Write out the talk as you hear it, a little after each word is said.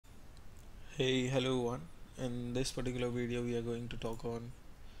Hey, hello everyone. In this particular video, we are going to talk on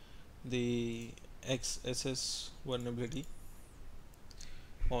the XSS vulnerability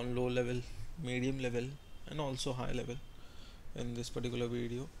on low level, medium level, and also high level in this particular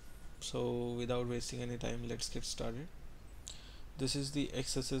video. So, without wasting any time, let's get started. This is the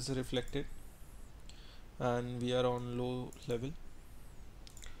XSS reflected, and we are on low level.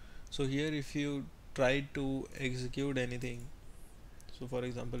 So, here, if you try to execute anything, so for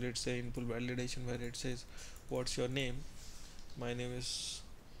example, let's say input validation where it says, "What's your name?" My name is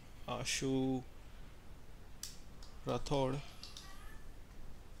Ashu Rathod,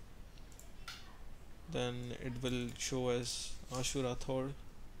 then it will show as Ashu Rathod,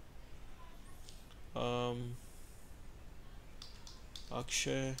 um,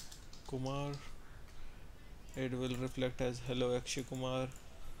 Akshay Kumar, it will reflect as hello Akshay Kumar,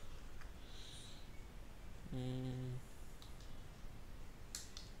 mm,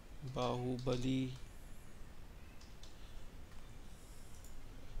 Bahubali.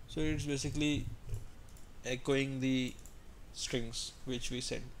 So it's basically echoing the strings which we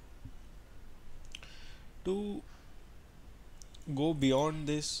send. To go beyond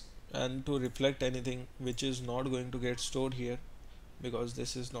this and to reflect anything which is not going to get stored here, because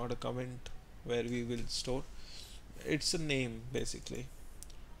this is not a comment where we will store, it's a name basically,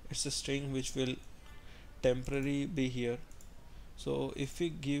 it's a string which will temporarily be here. So if we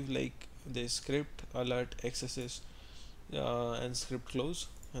give like the script alert XSS and script close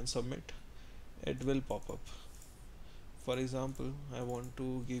and submit, it will pop up. For example, I want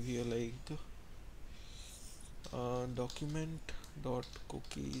to give you like document dot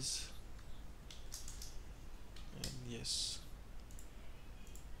cookies, and yes,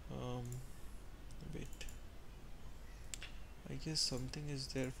 um, wait, I guess something is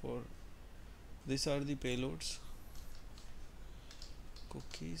there for these are the payloads.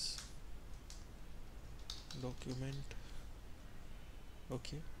 Cookies document.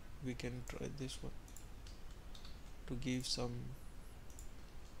 Okay, we can try this one to give some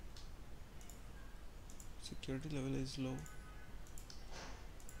security level is low.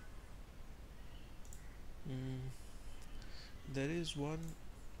 There is one,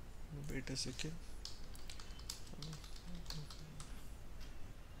 wait a second.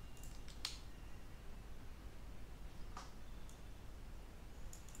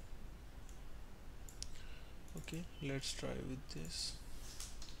 Okay, let's try with this.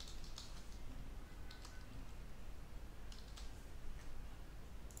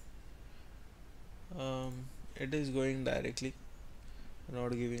 It is going directly,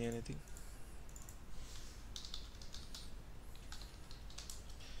 not giving anything.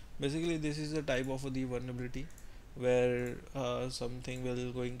 Basically, this is the type of the vulnerability where something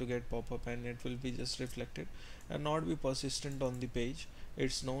will going to get pop up and it will be just reflected and not be persistent on the page.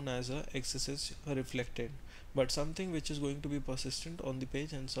 It's known as a XSS reflected. But something which is going to be persistent on the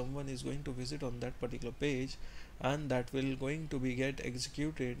page and someone is going to visit on that particular page and that will going to be get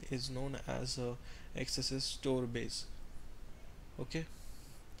executed is known as a XSS store base. Okay,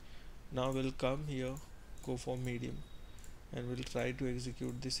 now we'll come here, go for medium, and we'll try to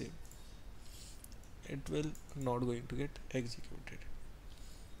execute the same. It will not going to get executed.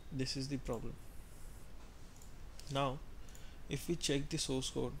 This is the problem. Now if we check the source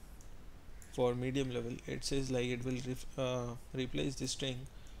code for medium level, it says like it will replace the string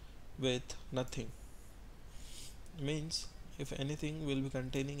with nothing. Means if anything will be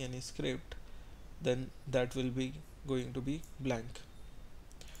containing any script, then that will be going to be blank.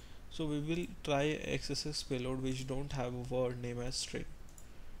 So we will try XSS payload which don't have a word name as string.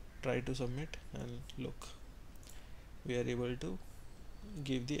 Try to submit and look, we are able to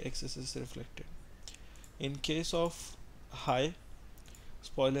give the XSS reflected. In case of high,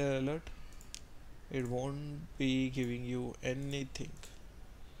 spoiler alert, it won't be giving you anything.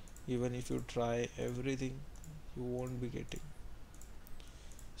 Even if you try everything, you won't be getting.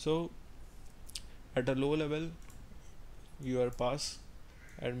 So at a low level you are pass,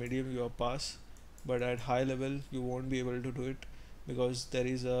 at medium you are pass, but at high level you won't be able to do it because there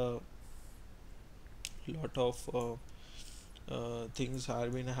is a lot of things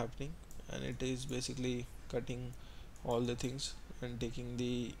have been happening and it is basically cutting all the things and taking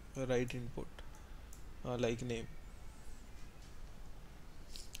the right input like name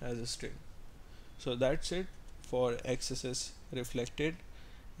as a string. So that's it for XSS reflected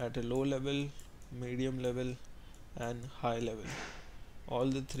at a low level, medium level, and high level. All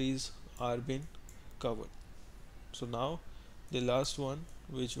the threes are been covered. So now the last one,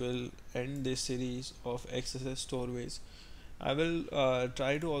 which will end this series of XSS storeways. I will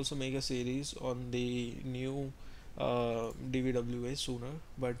try to also make a series on the new DVWA sooner,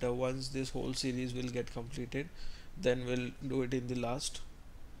 but once this whole series will get completed, then we'll do it in the last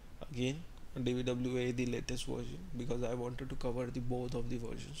again DVWA the latest version, because I wanted to cover the both of the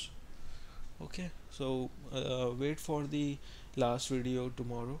versions. Okay, so wait for the last video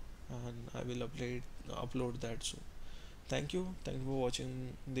tomorrow, and I will upload that soon. Thank you for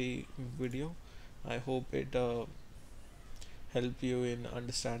watching the video. I hope it help you in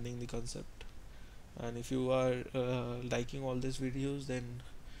understanding the concept, and if you are liking all these videos, then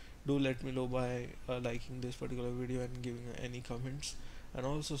do let me know by liking this particular video and giving any comments, and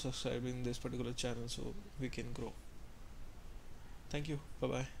also subscribing this particular channel so we can grow. Thank you. Bye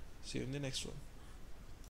bye. See you in the next one.